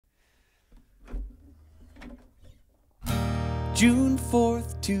June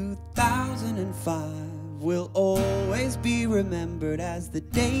 4th, 2005 will always be remembered as the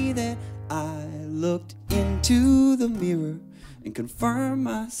day that I looked into the mirror and confirmed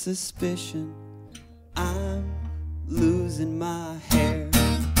my suspicion. I'm losing my hair.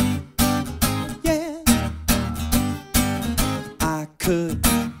 Yeah, I could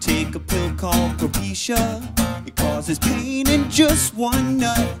take a pill called Propecia. It causes pain in just one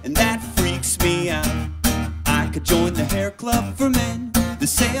nut, and that freaks me out. I could join the hair club for men. The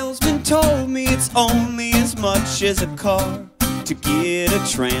salesman told me it's only as much as a car to get a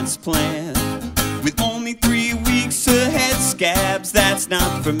transplant. With only 3 weeks of head scabs, that's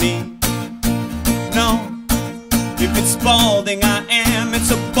not for me. No, if it's balding I am,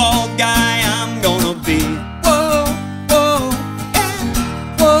 it's a bald guy I'm gonna be. Whoa, whoa, yeah,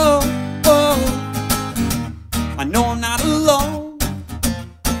 whoa, whoa. I know I'm not alone.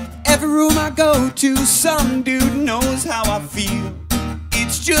 Every room I go to, some dude knows how I feel.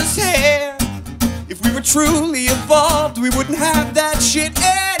 It's just hair. If we were truly evolved, we wouldn't have that shit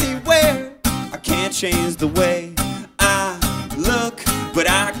anywhere. I can't change the way I look, but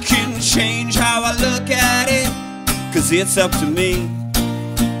I can change how I look at it, 'cause it's up to me.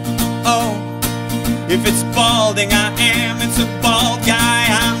 Oh, if it's balding I am, it's a bald guy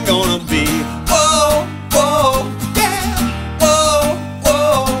I'm gonna be. Whoa, whoa, yeah, whoa,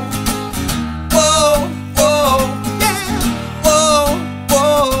 whoa, whoa, whoa, yeah, whoa,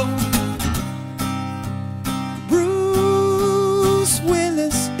 whoa. Bruce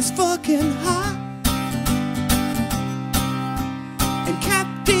Willis is fucking hot, and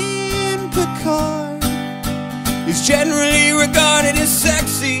Captain Picard is generally regarded as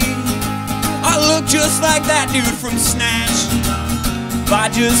sexy. I look just like that dude from Snatch. If I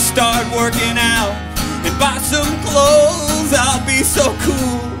just start working out and buy some clothes, I'll be so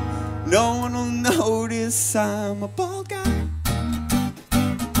cool. No one will notice I'm a bald guy.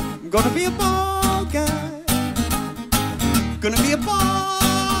 I'm gonna be a bald guy. Gonna be a bald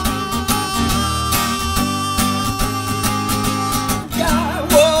guy.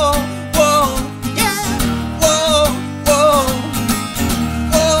 Whoa, whoa, yeah, whoa, whoa,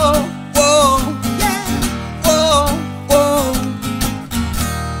 whoa, whoa, yeah, whoa, whoa.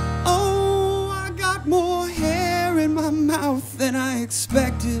 Oh, I got more hair in my mouth than I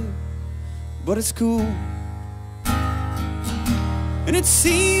expected, but it's cool. And it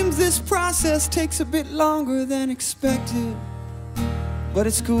seems this process takes a bit longer than expected, but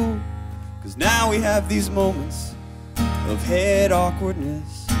it's cool, 'cause now we have these moments of head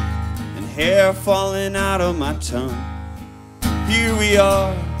awkwardness and hair falling out of my tongue. Here we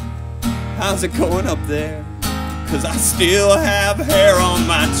are. How's it going up there? 'Cause I still have hair on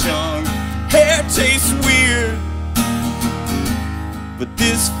my tongue. Hair tastes weird, but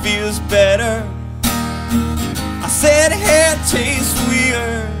this feels better. I said hair tastes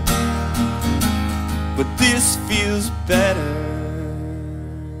weird, but this feels better.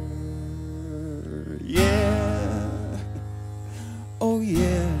 Yeah. Oh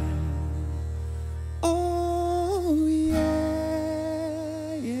yeah. Oh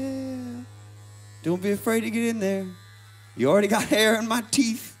yeah. Yeah. Don't be afraid to get in there. You already got hair in my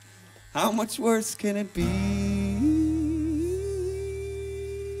teeth. How much worse can it be?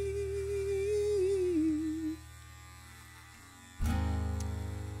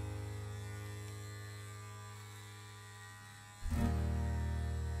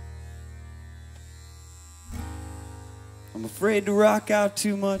 I'm afraid to rock out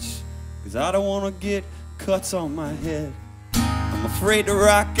too much, 'cause I don't want to get cuts on my head. I'm afraid to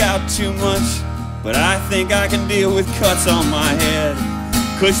rock out too much, but I think I can deal with cuts on my head.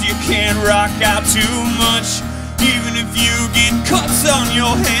 'Cause you can't rock out too much, even if you get cuts on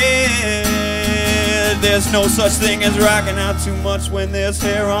your head. There's no such thing as rocking out too much when there's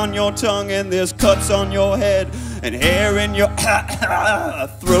hair on your tongue and there's cuts on your head and hair in your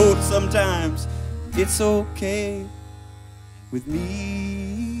throat sometimes. It's okay with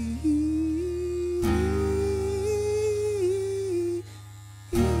me.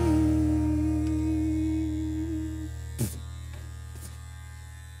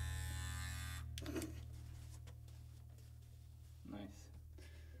 Nice.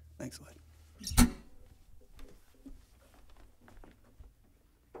 Thanks, Lloyd.